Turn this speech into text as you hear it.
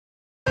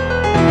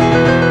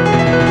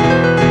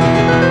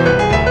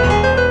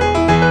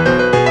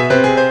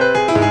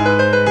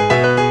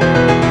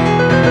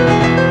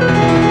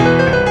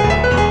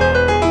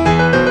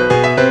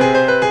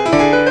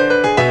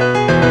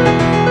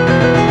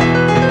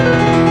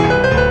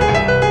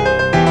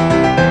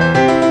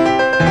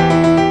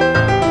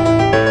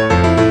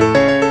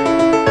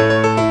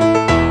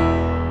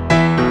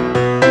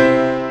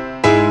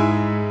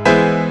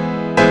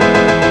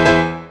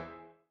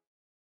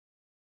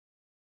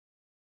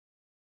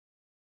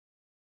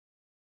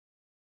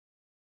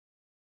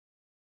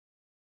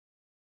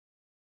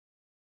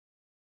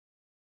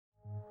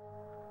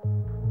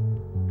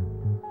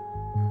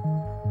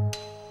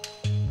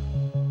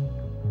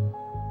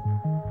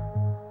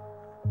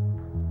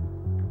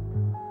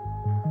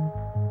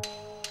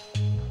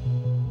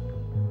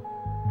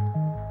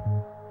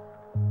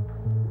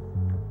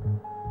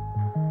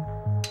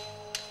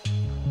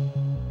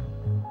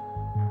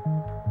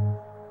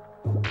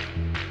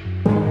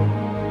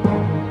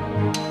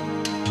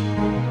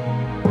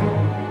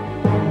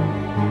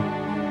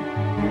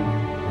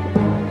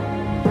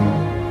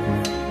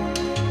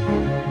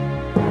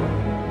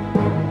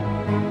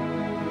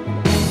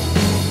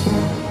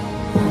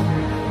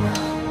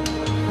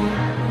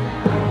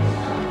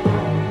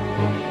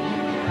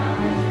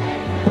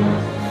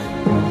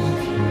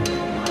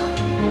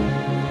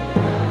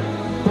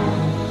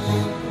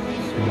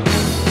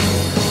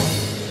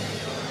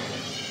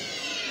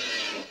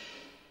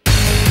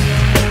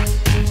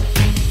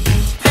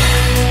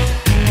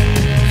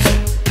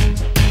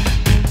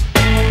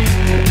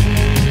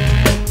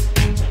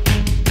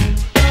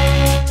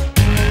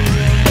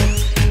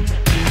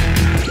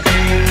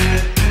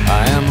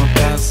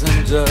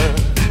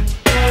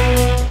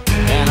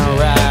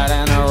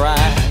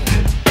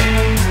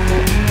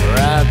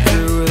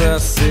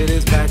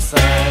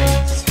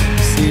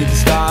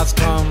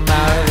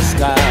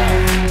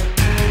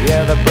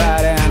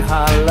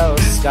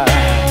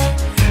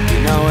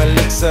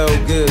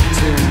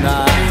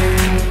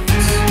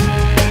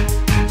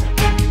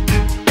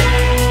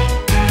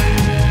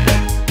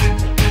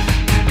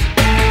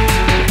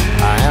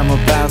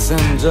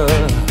passenger.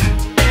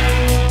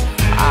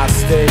 I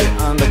stay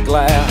under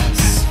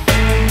glass.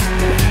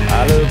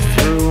 I look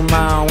through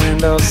my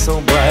window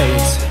so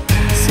bright.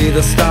 See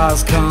the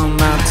stars come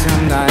out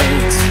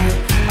tonight.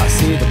 I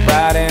see the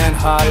bright and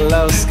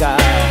hollow sky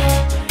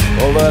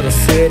over the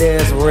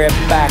city's ripped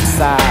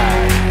backside,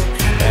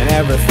 and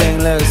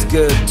everything looks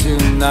good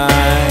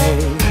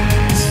tonight.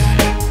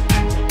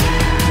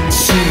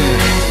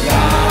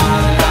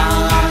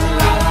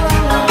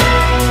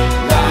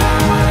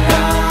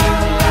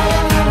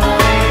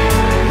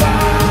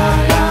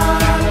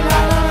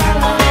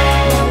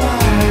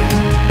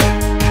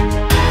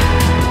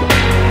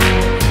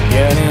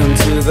 Get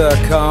into the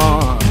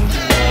car,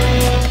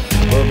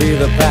 we'll be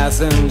the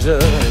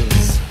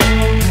passengers.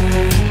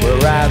 We'll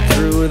ride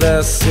through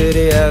the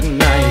city at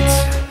night.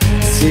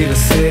 See the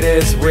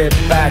city's ripped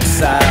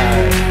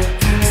backside.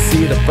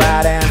 See the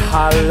bright and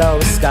hollow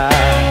sky.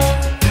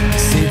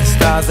 See the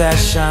stars that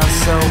shine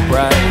so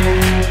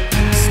bright.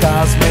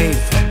 Stars made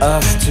for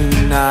us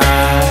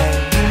tonight.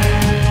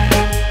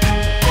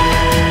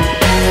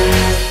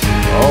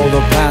 Oh,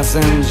 the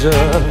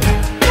passenger,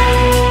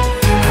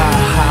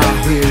 how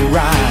he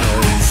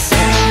rides.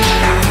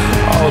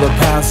 Oh, the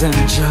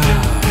passenger,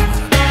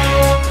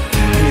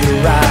 he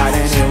rides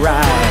and he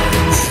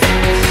rides.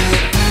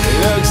 He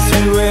looks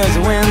through his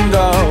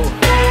window.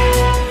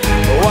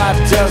 What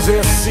does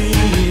he see?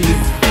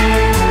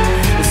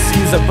 He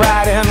sees a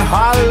bright and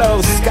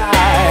hollow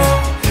sky.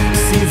 He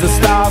sees the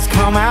stars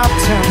come out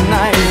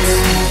tonight.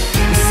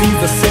 He sees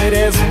the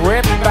city's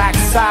ripped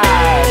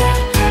backside.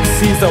 He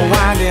sees the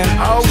winding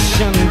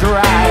ocean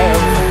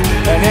drive.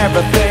 And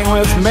everything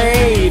was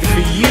made for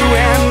you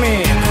and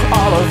me.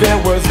 All of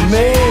it was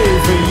made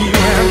for you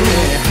and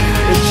me.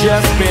 It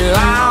just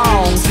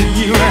belongs to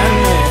you and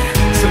me.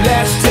 So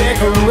let's take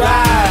a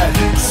ride,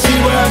 see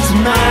what's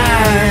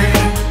mine.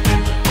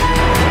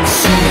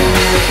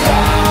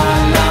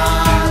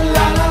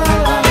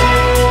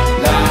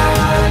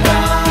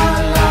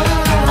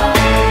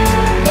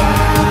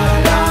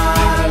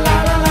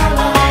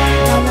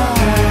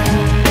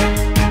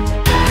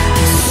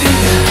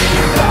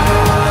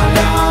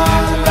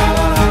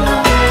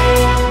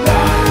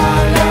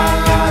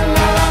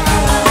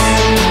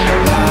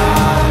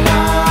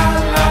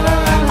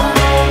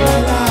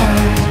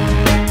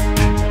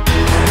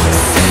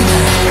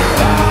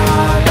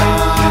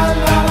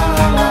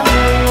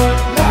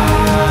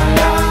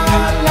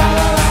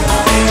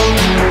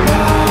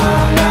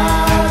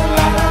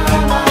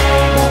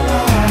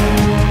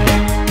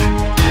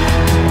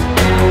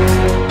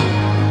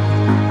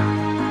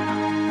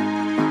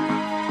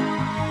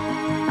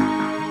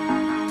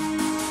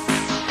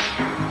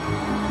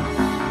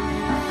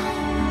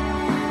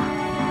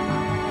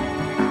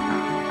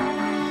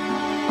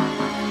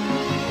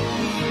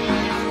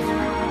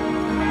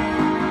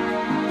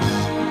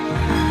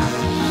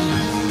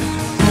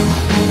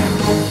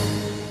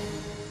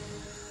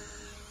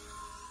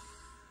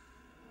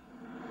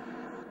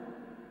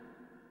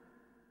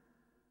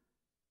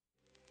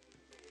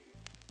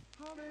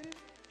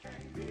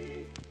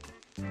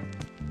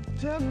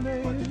 Tell me,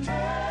 baby,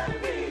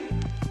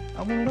 I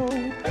wanna know,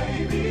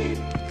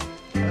 baby.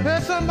 I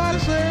heard somebody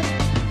say,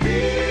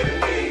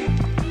 baby,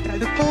 had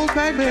to close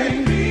back,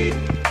 baby.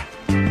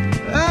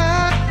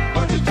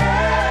 What you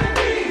tell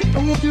me? I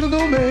want you to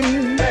know,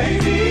 baby,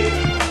 baby.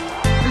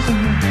 Listen.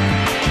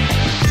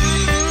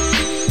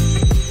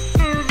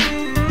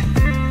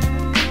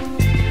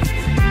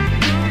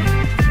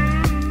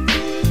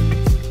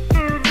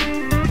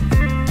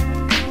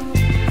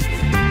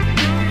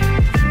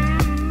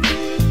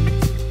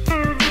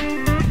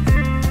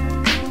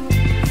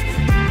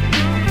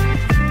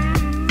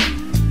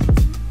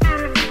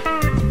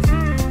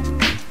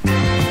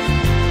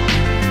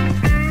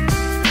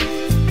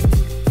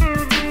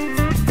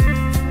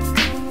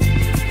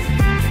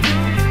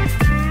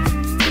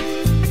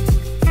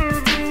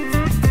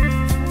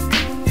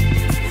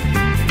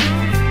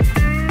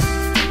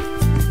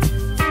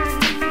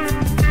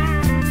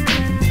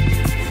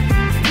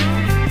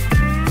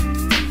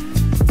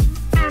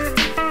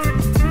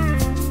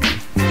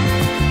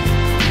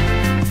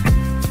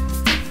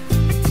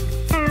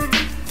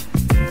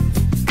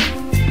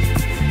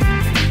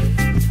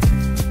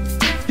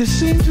 It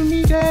seems to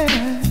me that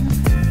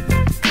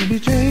you'll be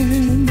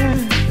changing your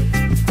mind.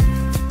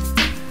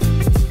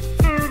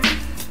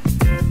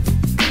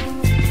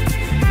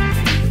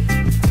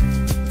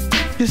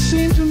 It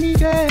seems to me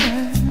that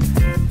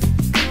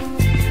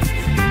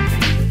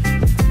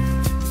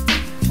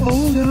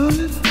hold it a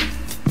little.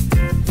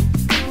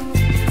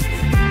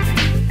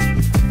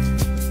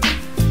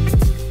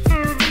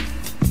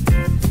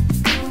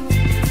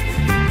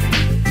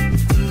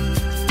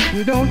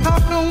 You don't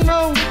talk no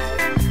more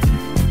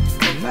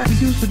like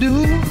you used to do.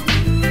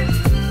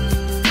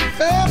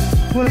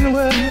 What in the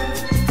world?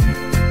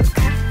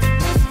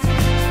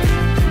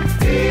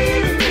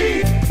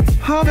 Baby,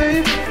 oh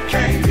baby,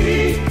 can't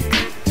be.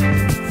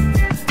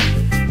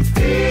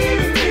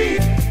 Baby,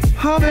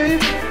 oh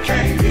baby,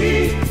 can't be.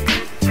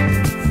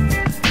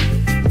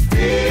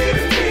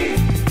 Baby,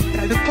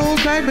 had to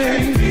close back,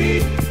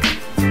 baby.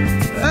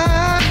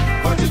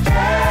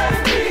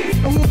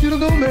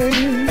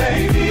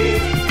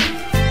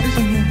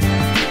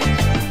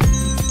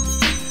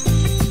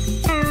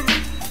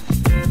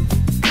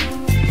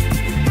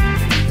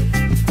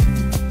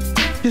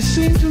 You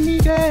seem to me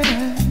that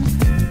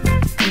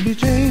you be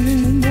changing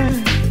your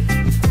mind.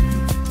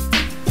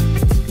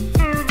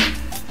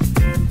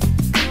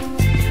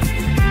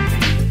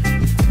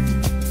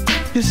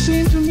 You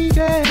seem to me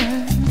that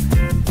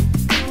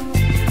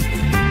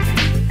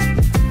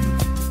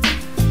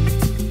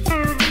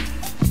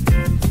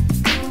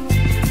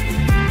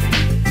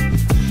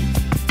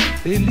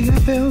lately I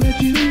felt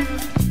that you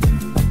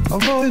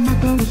avoid my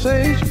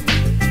conversation.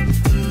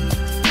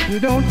 You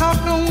don't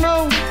talk no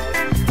more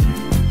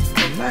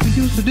like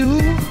you used to do.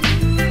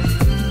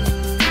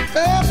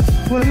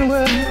 What in the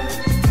world?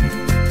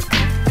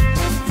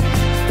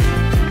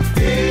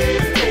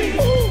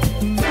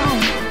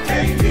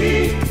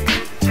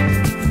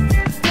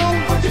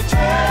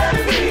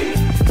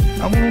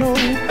 I wanna know,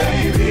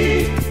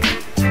 baby,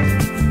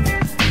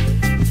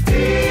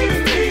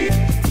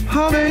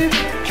 how baby,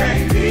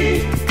 can't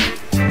be.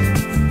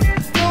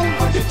 Don't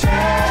want you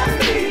tell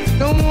me,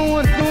 don't know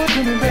what you're doing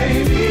to me,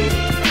 baby.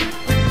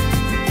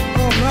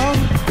 Oh Lord,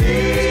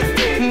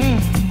 baby,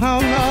 oh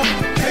Lord,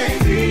 can't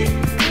be.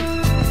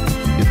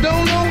 You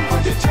don't know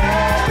what you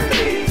tell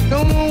me,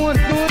 don't know what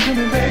you're doing to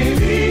me,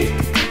 baby.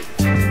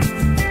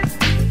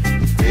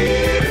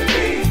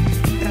 Baby,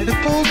 got the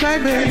full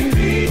tight,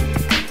 baby.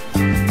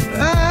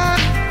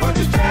 What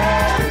you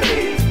tell me?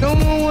 Don't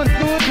know what you're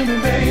doing to me,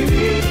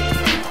 baby.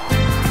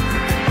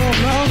 Oh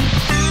no.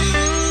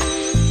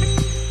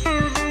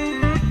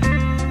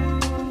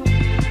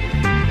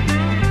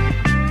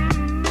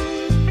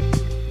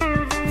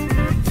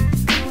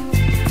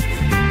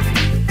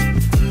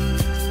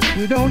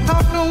 You don't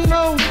talk no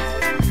more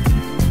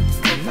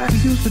like you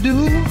used to do.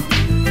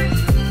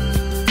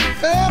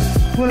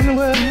 What in the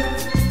world?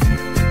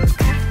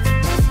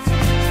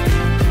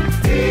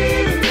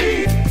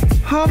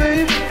 Oh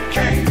baby,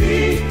 can't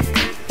be.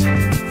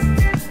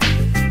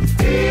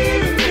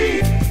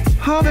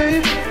 Oh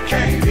baby,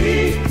 can't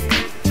be.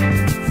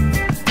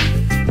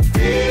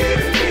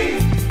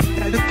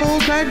 Got the full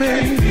tight,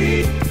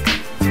 baby.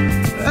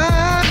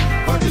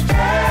 What you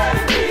tell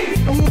me?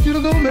 I want you to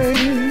go,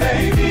 baby.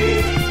 Baby,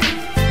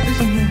 listen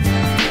to me.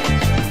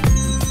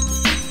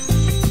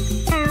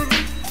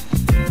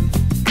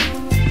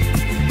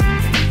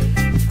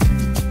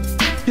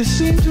 You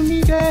seem to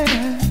me that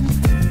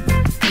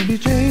you be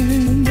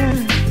changing your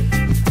mind.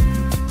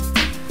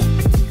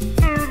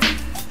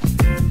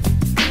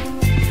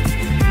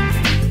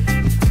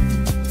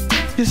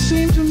 You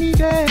seem to me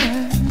that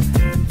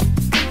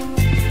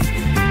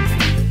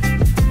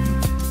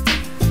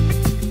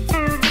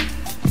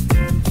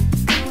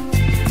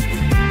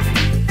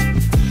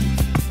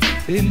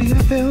lately I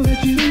felt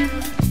that you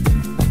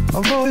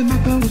avoid my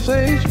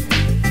conversation.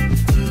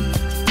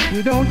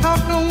 You don't talk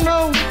no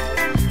more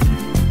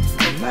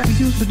like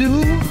you used to do.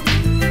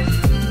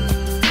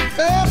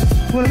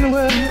 What in the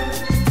world?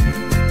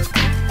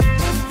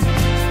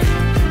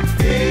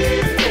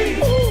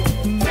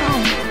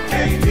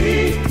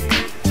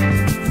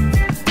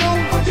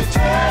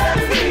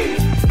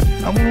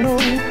 I wanna know,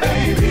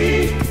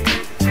 baby,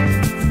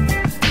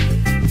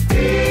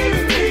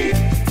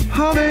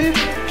 how baby,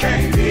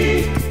 can't be.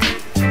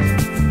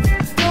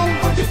 Don't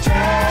want you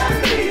tell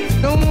me,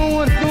 don't know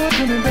what you're doing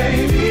to me,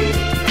 baby.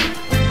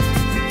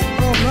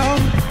 Oh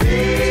Lord,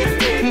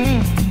 baby,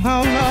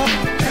 oh Lord,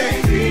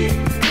 can't be.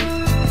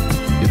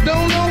 You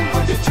don't know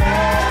what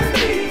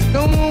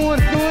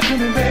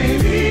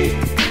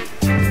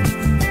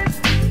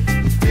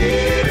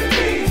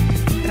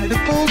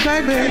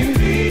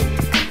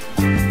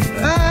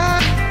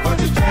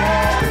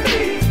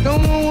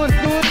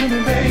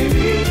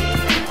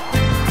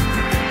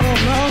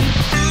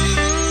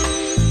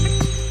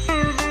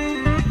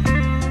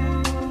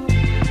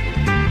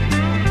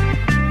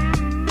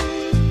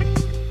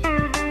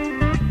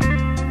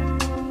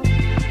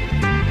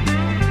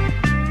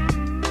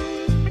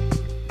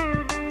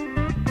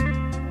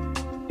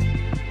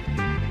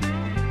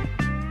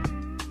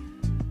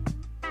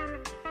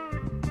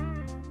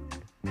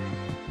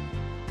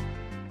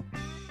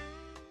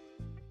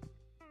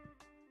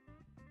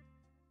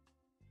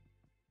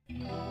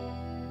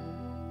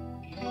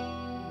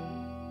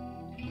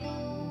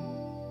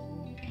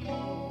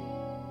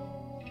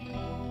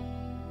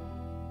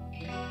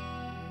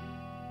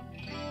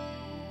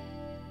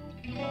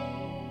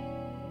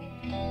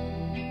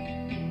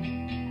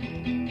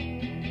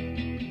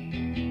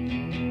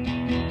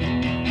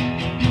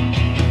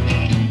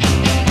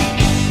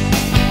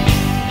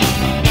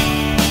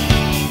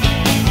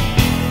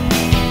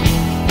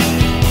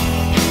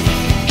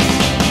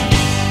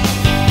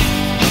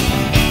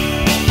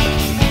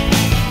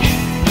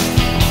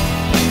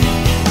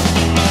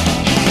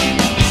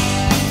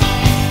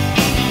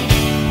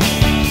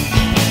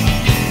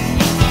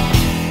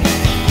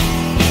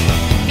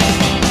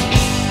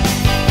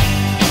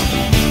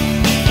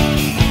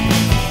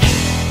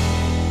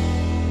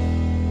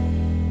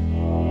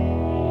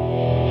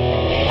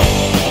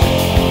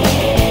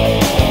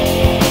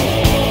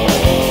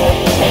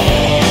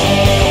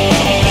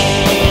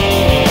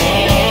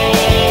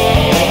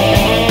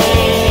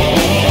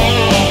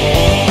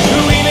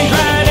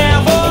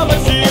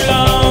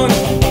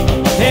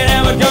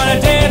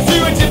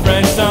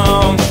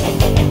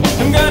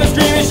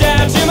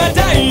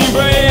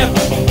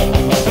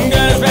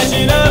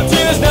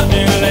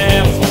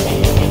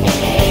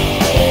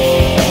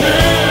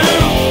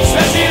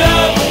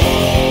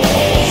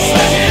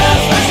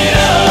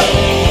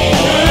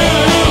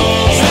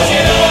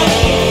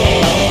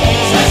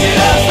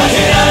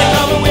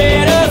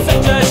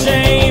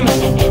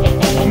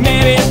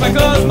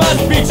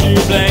be to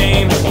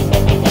blame.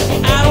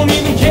 I don't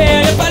even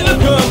care if I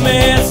look a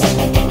mess.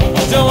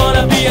 Don't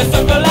wanna be a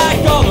sucker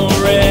like all the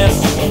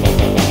rest.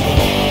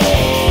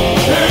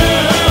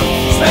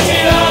 Smash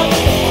it up,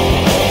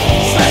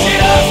 smash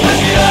it up,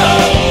 smash it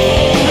up.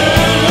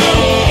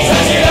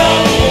 Smash it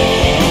up,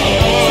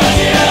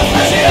 smash it up,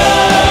 smash it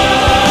up,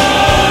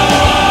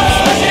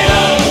 smash it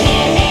up.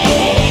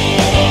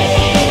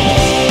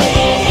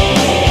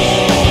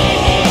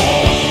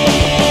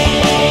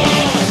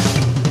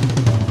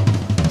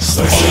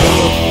 Smash it up.